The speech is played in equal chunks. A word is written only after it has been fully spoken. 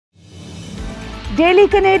Daily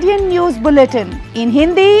Canadian News Bulletin in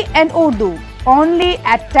Hindi and Urdu only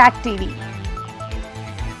at TAC TV.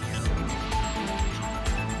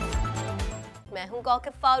 मैं हूं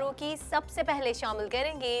कौकब फारूकी। सबसे पहले शामिल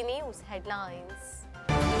करेंगे news headlines.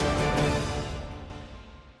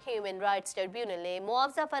 Human rights tribunal ने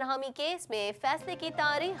मुआवजा फरहमी केस में फैसले की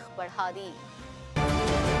तारीख बढ़ा दी।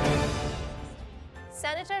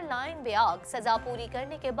 सेनेटर लाइन बेआग सजा पूरी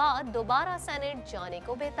करने के बाद दोबारा सेनेट जाने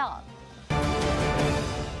को बेताब।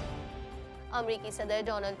 अमेरिकी सदर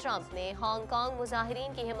डोनाल्ड ट्रंप ने हांगकांग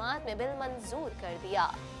मुजाहिरीन की हिमायत में बिल मंजूर कर दिया।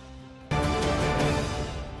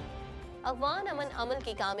 अफगान अमन अमल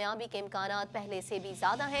की कामयाबी के इम्कानात पहले से भी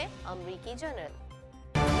ज्यादा हैं, अमेरिकी जनरल।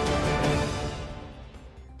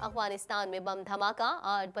 अफगानिस्तान में बम धमाका,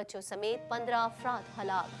 8 बच्चों समेत 15 अफराद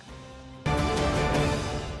हलाक।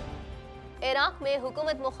 इराक में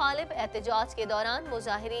हुकूमत मुखालिफ एहतजाज के दौरान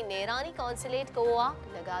मुजाहिरीन ने ईरानी कौंसलेट को आग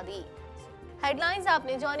लगा दी। हेडलाइंस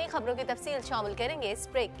आपने जानी, खबरों की तफसील शामिल करेंगे इस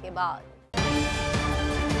ब्रेक के बाद।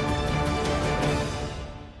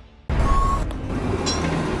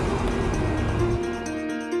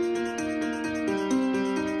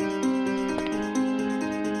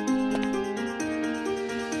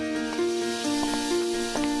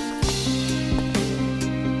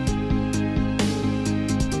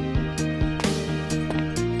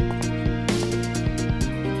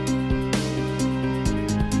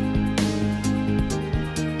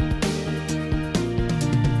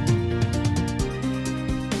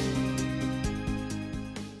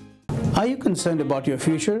 Are you concerned about your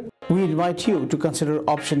future? We invite you to consider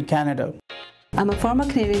Option Canada. I'm a former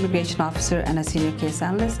Canadian immigration officer and a senior case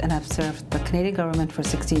analyst, and I've served the Canadian government for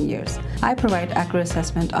 16 years. I provide accurate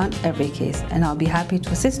assessment on every case, and I'll be happy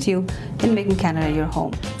to assist you in making Canada your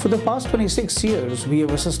home. For the past 26 years, we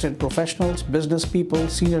have assisted professionals, business people,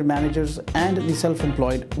 senior managers, and the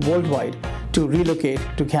self-employed worldwide to relocate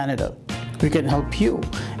to Canada. We can help you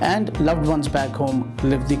and loved ones back home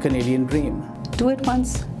live the Canadian dream. Do it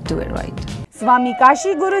once, do it right. स्वामी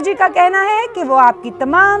काशी गुरुजी का कहना है कि वो आपकी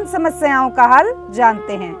तमाम समस्याओं का हल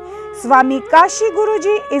जानते हैं। स्वामी काशी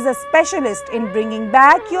गुरुजी is a specialist in bringing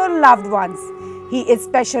back your loved ones. He is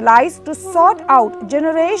specialized to sort out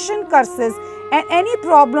generation curses and any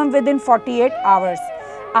problem within 48 hours.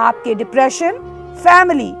 आपके डिप्रेशन,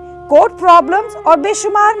 फैमिली, कोर्ट प्रॉब्लम्स और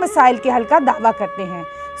बेशुमार मसाइल के हल का दावा करते हैं।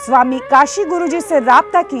 स्वामी काशी गुरुजी से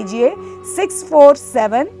राब्ता कीजिए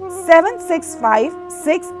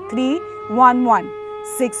 647-765-6311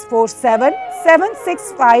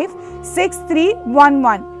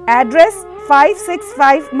 647-765-6311। Address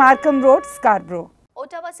 565 Markham road, Scarborough.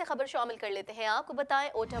 Ottawa से खबर शामिल कर लेते हैं। आपको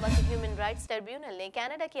बताएं, ओटावा के ह्यूमन राइट्स ट्रिब्यूनल ने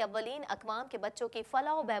कनाडा की अव्वलीन अक़वाम के बच्चों की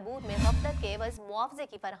फलाह व बहबूद में गफलत के एवज मुआवजे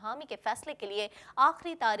की फरहमी के फैसले के लिए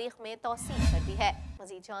आखिरी तारीख में तौसीक कर दी है।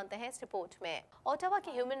 मज़ीद जानते हैं इस रिपोर्ट में। ओटावा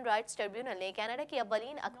के ह्यूमन राइट्स ट्रिब्यूनल ने कनाडा की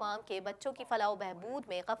अव्वलीन अक़वाम के बच्चों की फलाह व बहबूद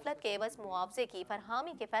में गफलत के एवज मुआवजे की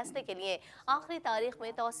फरहमी के फैसले के लिए आखिरी तारीख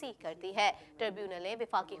में तौसीक कर दी है। ट्रिब्यूनल ने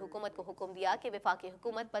वफाकी हुकूमत को हुक्म दिया कि वफाकी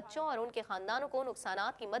हुकूमत बच्चों और उनके खानदानों को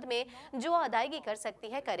नुकसानात की मद में जो अदायगी कर सकती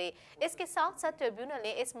है करे। इसके साथ साथ ट्रिब्यूनल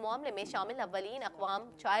ने इस मामले में शामिल अव्वलीन अक़वाम,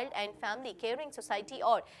 child and family caring society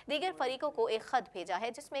और दीगर फरीकों को एक खत भेजा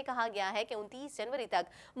है, जिसमें कहा गया है कि 29 जनवरी तक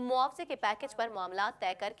मुआवजे के पैकेज पर मामला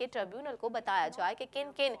तय करके ट्रिब्यूनल को बताया जाए कि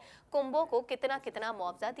किन किन कुंबों को कितना कितना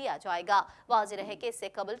मुआवजा दिया जाएगा। वाज़ेह रहे कि इससे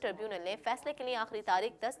कबल ट्रिब्यूनल ने फैसले के लिए आखिरी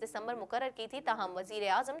तारीख 10 दिसंबर मुकर्रर की थी। ताहम वज़ीर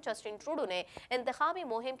आज़म जस्टिन ट्रूडो ने इंतखाबी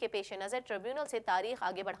मुहिम के पेश नज़र ट्रिब्यूनल से तारीख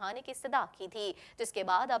आगे बढ़ाने की इस्तदा की थी, जिसके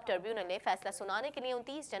बाद अब ट्रिब्यूनल ने फैसला सुनाने के लिए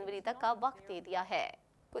 29 जनवरी तक का वक्त दे दिया है।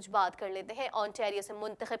 कुछ बात कर लेते हैं। ओंटारियो से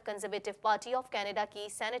मुंतखब कंजर्वेटिव पार्टी ऑफ कनाडा की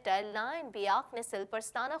सेनेटर लाइन बेआग ने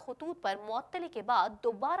सिलपरस्ताना खतूत पर मुअत्तली के बाद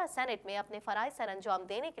दोबारा सेनेट में अपने फराइज सर अंजाम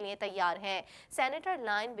देने के लिए तैयार हैं। सेनेटर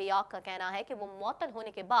लाइन बेआग का कहना है कि वो मुअत्तल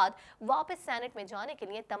होने के बाद वापस सेनेट में जाने के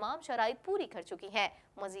लिए तमाम शराइत पूरी कर चुकी हैं।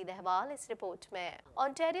 मजीद अहवाल इस रिपोर्ट में।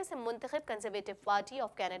 ओंटारियो से मुंतखब कंजर्वेटिव पार्टी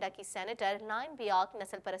ऑफ कनाडा की सेनेटर लाइन बेआग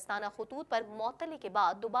नस्ल परस्ताना खतूत पर मुअत्तली के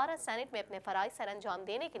बाद दोबारा सेनेट में अपने फराइज सर अंजाम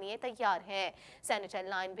देने के लिए तैयार हैं। सेनेटर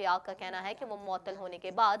लाइन बेआग का कहना है कि वो मुअत्तल होने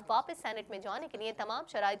के बाद वापस सेनेट में जाने के लिए तमाम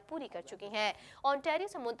शराइत पूरी कर चुकी हैं। ओंटारियो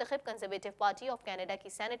से मुंतखब कंजर्वेटिव पार्टी ऑफ कनाडा की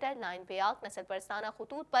सेनेटर लाइन बेआग नस्ल परस्ताना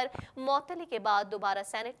खतूत पर मुअत्तली के बाद दोबारा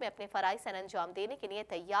सेनेट में अपने फराइज सर अंजाम देने के लिए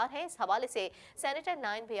तैयार हैं। इस हवाले से सेनेटर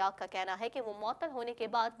लाइन बेआग का कहना है कि वो मुअत्तल होने के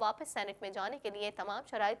बाद वापस सेनेट में जाने के लिए तमाम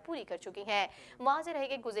शराइत पूरी कर चुकी हैं। वाज़ेह रहे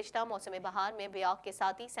कि गुज़िश्ता मौसम बहार में बेआग के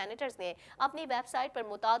साथी सेनेटर्स ने अपनी वेबसाइट पर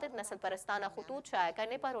मुतादिद नस्ल परस्ताना खतूत शाया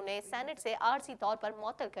करने पर उन्हें सेनेट से आर्जी तौर पर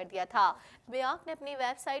मुअत्तल कर दिया था। बयाक ने अपनी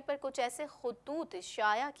वेबसाइट पर कुछ ऐसे खतूत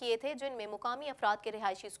शाया किए थे जिनमें मुकामी अफराद के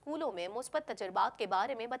रिहायशी स्कूलों में मुस्बत तजुर्बात के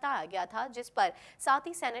बारे में बताया गया था, जिस पर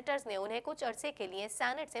साथी सेनेटर्स ने उन्हें कुछ अरसे के लिए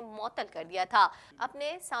सेनेट से मुअत्तल कर दिया था। अपने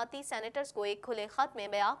साथी सेनेटर्स को एक खुले खत में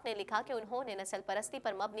बयाक ने लिखा कि उन्होंने नस्ल परस्ती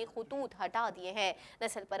पर मबनी खतूत हटा दिए हैं।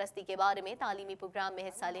 नस्ल परस्ती के बारे में तालीमी प्रोग्राम में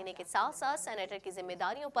हिस्सा लेने के साथ साथ सेनेटर की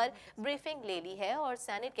जिम्मेदारियों पर ब्रीफिंग ले ली है और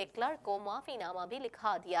सेनेट के क्लर्क को माफीनामा भी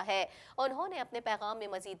लिखा दिया है। उन्होंने अपने पैगाम में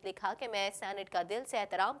मजीद लिखा कि मैं सेनेट का दिल से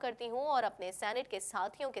एहतराम करती हूँ और अपने सेनेट के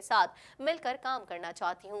साथियों के साथ मिलकर काम करना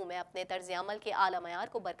चाहती हूँ। मैं अपने तर्ज अमल के आला मयार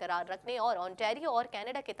को बरकरार रखने और ऑन्टेरियो और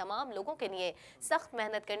कनाडा के तमाम लोगों के लिए सख्त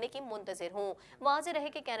मेहनत करने की मुंतजिर हूँ। वाज़ेह रहे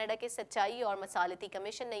कि कनाडा के सच्चाई और मसालती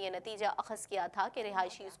कमीशन ने यह नतीजा अखज़ किया था कि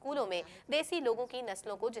रिहायशी स्कूलों में देसी लोगों की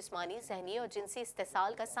नस्लों को जिस्मानी, ज़हनी और जिनसी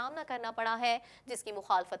इस्तेसाल का सामना करना पड़ा है, जिसकी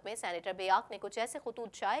मुखालफत में सेनेटर बयाक ने कुछ ऐसे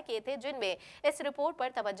खतूत शाये किए थे जिनमें इस रिपोर्ट पर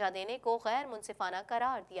तवज्जो देने को गैर मुनसिफाना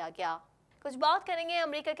करार दिया गया। कुछ बात करेंगे।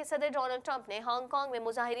 अमेरिका के सदर डोनाल्ड ट्रंप ने हांगकांग में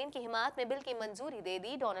मुजाहिरीन की हिमायत में बिल की मंजूरी दे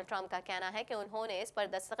दी। डोनाल्ड ट्रंप का कहना है कि उन्होंने इस पर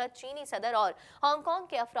दस्तखत चीनी सदर और हांगकांग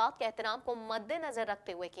के अफराद के एहतराम को मद्देनजर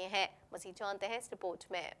रखते हुए किए हैं। मज़ीद जानते हैं इस रिपोर्ट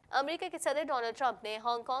में। अमेरिका के सदर डोनाल्ड ट्रंप ने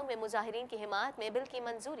हांगकांग में मुजाहिरीन की हिमायत में बिल की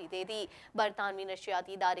मंजूरी दे दी। बरतानवी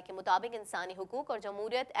नशरियाती इदारे के मुताबिक इंसानी हुकूक और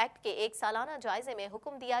जमहूरियत एक्ट के एक सालाना जायजे में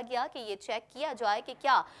हुक्म दिया गया कि ये चेक किया जाए कि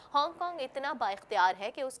क्या हांगकांग इतना बाइख्तियार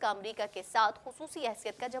है कि उसका अमेरिका के साथ खुसूसी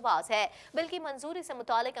हैसियत का जवाब है। बिल की मंजूरी से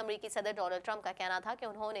मुतालिक अमेरिकी सदर डोनाल्ड ट्रंप का कहना था कि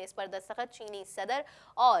उन्होंने इस पर दस्तखत चीनी सदर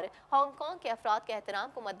और हांगकांग के अफराद के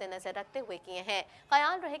एहतराम को मद्देनजर रखते हुए किए हैं।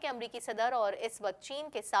 ख्याल रहे कि अमेरिकी सदर और इस वक्त चीन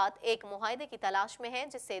के साथ एक मुआहदे की तलाश में है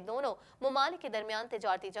जिससे दोनों मुमालिक के दरमियान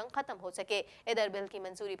तिजारती जंग खत्म हो सके। इधर बिल की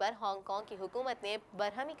मंजूरी पर हांगकांग की हुकूमत ने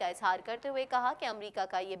बरहमी का इजहार करते हुए कहा कि अमेरिका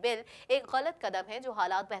का ये बिल एक गलत कदम है जो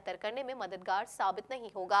हालात बेहतर करने में मददगार साबित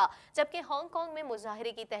नहीं होगा। जबकि हांगकांग में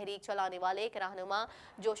मुजाहिरे की तहरीक चलाने वाले एक रहनुमा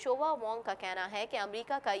जोशुआ वोंग का कहना है कि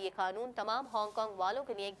अमेरिका का ये कानून तमाम हांगकांग वालों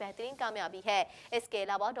के लिए एक बेहतरीन कामयाबी है। इसके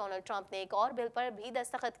अलावा डोनाल्ड ट्रंप ने एक और बिल पर भी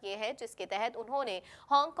दस्तखत किए हैं जिसके तहत उन्होंने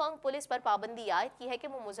हांगकांग पुलिस पर पाबंदी आयद की है कि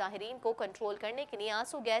वो मुजाहिरीन को कंट्रोल करने के लिए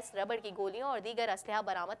आंसू गैस, रबड़ की गोलियों और दीगर असलहा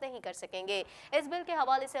बरामद नहीं कर सकेंगे। इस बिल के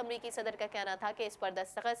हवाले से अमेरिकी सदर का कहना था कि इस पर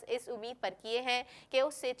दस्तखत इस उम्मीद पर किए हैं कि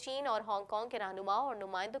उससे चीन और हांगकांग के रहनुमाओं और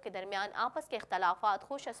नुमाइंदों के दरमियान आपस के इख्तलाफात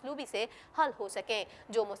खुश असलूबी से हल हो सकें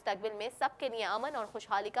जो मुस्तकबिल में सबके लिए अमन और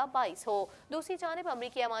खुशहाली का बाइस हो। दूसरी जानिब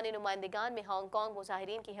अमरीकी अवानी नुमाइंदगान में हांगकांग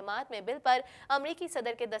मुजाहिरीन की हिमायत में बिल पर अमरीकी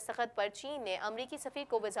सदर के दस्तखत पर चीन ने अमरीकी सफीर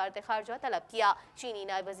को वजारत खारजा तलब किया। चीनी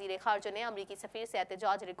नायब वजीर खारजा ने अमरीकी सफीर से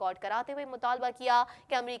एहतजाज रिकॉर्ड कराते हुए मुतालबा किया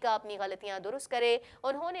कि अमरीका अपनी गलतियां दुरुस्त करे।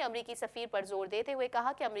 उन्होंने अमरीकी सफीर पर जोर देते हुए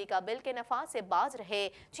कहा कि अमरीका बिल के नफाज से बाज रहे।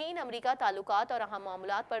 चीन अमरीका ताल्लुकात और अहम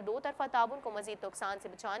मामलात पर दो तरफा ताउन को मजीद नुकसान से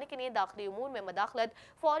बचाने के लिए दाखिली उमूर में मदाखलत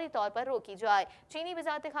फौरी तौर पर रोकी जाए। चीनी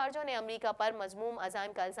वजारत खारजा ने अमरीका पर मजमूम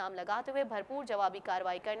अज़ाइम का इल्जाम लगाते हुए भरपूर जवाबी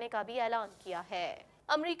कार्रवाई करने का भी ऐलान किया है।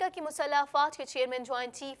 अमेरिका की मुसल्लह अफ़वाज के chairman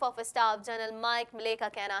joint chief of staff general mic मिले का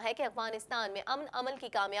कहना है कि अफगानिस्तान में अमन अमल की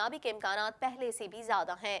कामयाबी के इम्कानात पहले से भी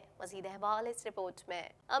ज्यादा हैं। मज़ीद अहवाल इस रिपोर्ट में।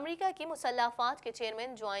 अमेरिका की मुसल्लह अफ़वाज के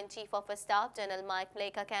chairman joint chief of staff general mic मिले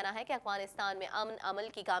का कहना है कि अफगानिस्तान में अमन अमल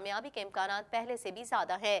की कामयाबी के इम्कानात पहले से भी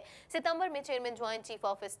ज्यादा है। सितंबर में chairman joint chief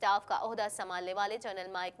of staff का ओहदा संभालने वाले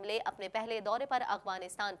जनरल माइक मिले अपने पहले दौरे पर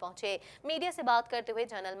अफगानिस्तान पहुंचे। मीडिया से बात करते हुए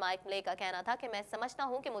जनरल माइक मिले का कहना था कि मैं समझता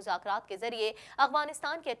हूं कि मुज़ाकरात के जरिए अफगानिस्तान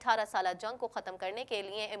की 18 साल जंग को खत्म करने के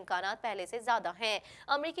लिए इम्कानात पहले से ज्यादा हैं।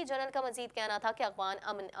 अमरीकी जनरल का मजीद कहना था कि अफगान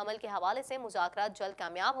अमन अमल के हवाले से मुज़ाकरात जल्द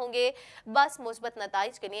कामयाब होंगे, बस मुस्बत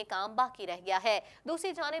नताइज के लिए काम बाकी रह गया है।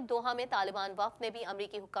 दूसरी जानिब दोहा में तालिबान वफ़द ने भी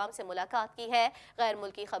अमरीकी हुक्काम से मुलाकात की है। गैर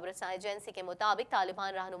मुल्की खबरसां एजेंसी के मुताबिक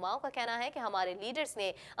तालिबान रहनुमाओं का कहना है कि हमारे लीडर्स ने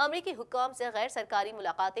अमरीकी हुक्काम से गैर सरकारी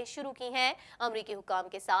मुलाकातें शुरू की हैं। अमरीकी हुक्काम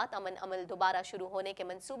के साथ अमन अमल दोबारा शुरू होने के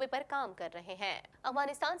मंसूबे पर काम कर रहे हैं।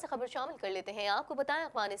 अफगानिस्तान से खबर शामिल कर लेते हैं। आपको बताएं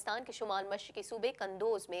अफगानिस्तान के शुमाल मशरकी सूबे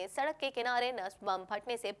कंदोज में सड़क के किनारे नस्ब बम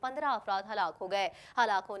फटने से 15 अफराद हलाक हो गए।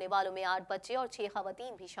 हलाक होने वालों में 8 बच्चे और 6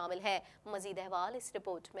 खवातीन भी शामिल हैं। मजीद अहवाल इस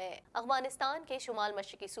रिपोर्ट में। अफगानिस्तान के शुमाल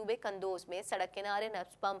मशरकी सूबे कंदोज में सड़क किनारे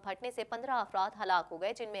नस्ब बम फटने से 15 अफराद हलाक हो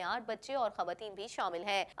गए जिनमें 8 बच्चे और खवातीन भी शामिल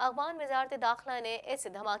हैं। अफगान वजारत दाखिला ने इस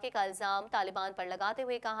धमाके का इल्जाम तालिबान पर लगाते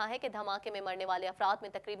हुए कहा है कि धमाके में मरने वाले अफराद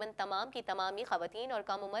में तकरीबन तमाम की तमामी खवातीन और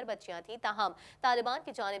कम उम्र बच्चियां थी। ताहम तालिबान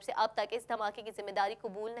की जानिब से अब तक इस धमाके की जिम्मेदारी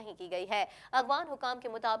कबूल नहीं की गई है। अफगान हुकाम के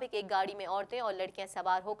मुताबिक एक गाड़ी में औरतें और लड़कियां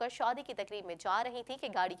सवार होकर शादी की तकरीब में जा रही थी कि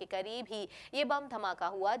गाड़ी के करीब ही ये बम धमाका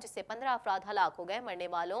हुआ, जिससे 15 अफराद हलाक हो गए। मरने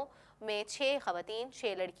वालों में 6 खवातीन,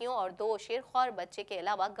 6 लड़कियों और 2 शेरख्वार बच्चे के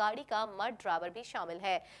अलावा गाड़ी का मर्द ड्राइवर भी शामिल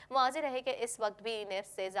है। वाज़ेह रहे कि इस वक्त भी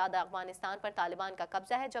निफ्स से ज़्यादा अफगानिस्तान पर तालिबान का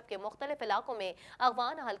कब्जा है, जबकि मुख्तलिफ इलाकों में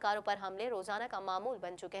अफगान अहलकारों पर हमले रोजाना का मामूल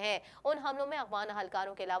बन चुके हैं। उन हमलों में अफगान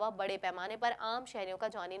अहलकारों के अलावा बड़े पैमाने पर आम शहरियों का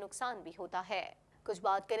जानी नुकसान भी होता है। कुछ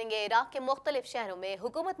बात करेंगे इराक के मुख्तलिफ शहरों में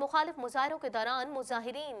हुकूमत मुखालिफ मुजाहरों के दौरान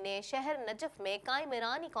मुजाहिरीन ने शहर नजफ में कायम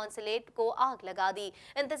ईरानी कौंसलेट को आग लगा दी।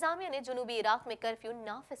 इंतजामिया ने जनूबी इराक में कर्फ्यू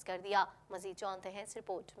नाफिज कर दिया। मजीद जानते हैं इस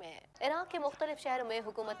रिपोर्ट में। इराक के मुख्तलिफ शहरों में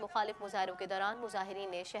हुकूमत मुखालिफ मुजाहरों के दौरान मुजाहिरीन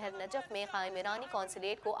ने शहर नजफ में कायम ईरानी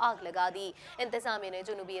कौंसलेट को आग लगा दी। इंतजामिया ने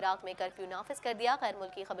जनूबी इराक में कर्फ्यू नाफिज कर दिया। गैर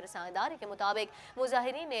मुल्की खबरसां इदारे के मुताबिक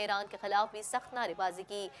मुजाहिरीन ने ईरान के खिलाफ भी सख्त नारेबाजी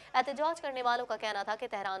की। एहतजाज करने वालों का कहना था कि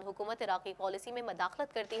तेहरान हुकूमत इराकी पॉलिसी में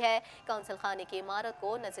दाखलत करती है। कौंसल खाने की इमारत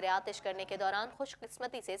को नजर आतिश करने के दौरान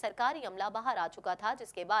खुशकिस्मती से सरकारी अमला बाहर आ चुका था,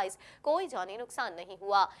 जिसके बाइस कोई जानी नुकसान नहीं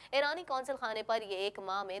हुआ। ईरानी कौंसल खाने पर यह 1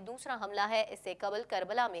 माह में दूसरा हमला है। इससे कबल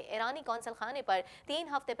करबला में ईरानी कौंसल खाने पर 3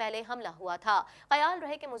 हफ्ते पहले हमला हुआ था। ख्याल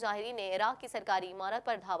रहे कि मुजाहिरीन ने इराक की सरकारी इमारत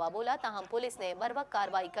पर धावा बोला, ताहम पुलिस ने बरवक्त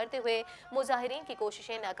कार्रवाई करते हुए मुजाहिरीन की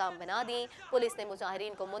कोशिशें नाकाम बना दी। पुलिस ने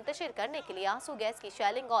मुजाहिरीन को मुंतशिर करने के लिए आंसू गैस की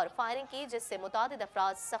शेलिंग और फायरिंग की, जिससे मुतादिद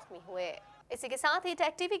अफराद जख्मी हुए। इसी के साथ ही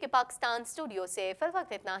टैग टीवी के पाकिस्तान स्टूडियो से फिल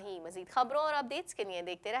वक्त इतना ही। मजीद खबरों और अपडेट्स के लिए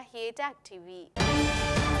देखते रहिए tag TV.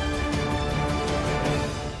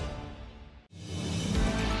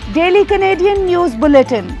 Daily Canadian News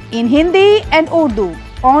Bulletin in Hindi and Urdu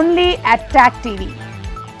only at Tag TV.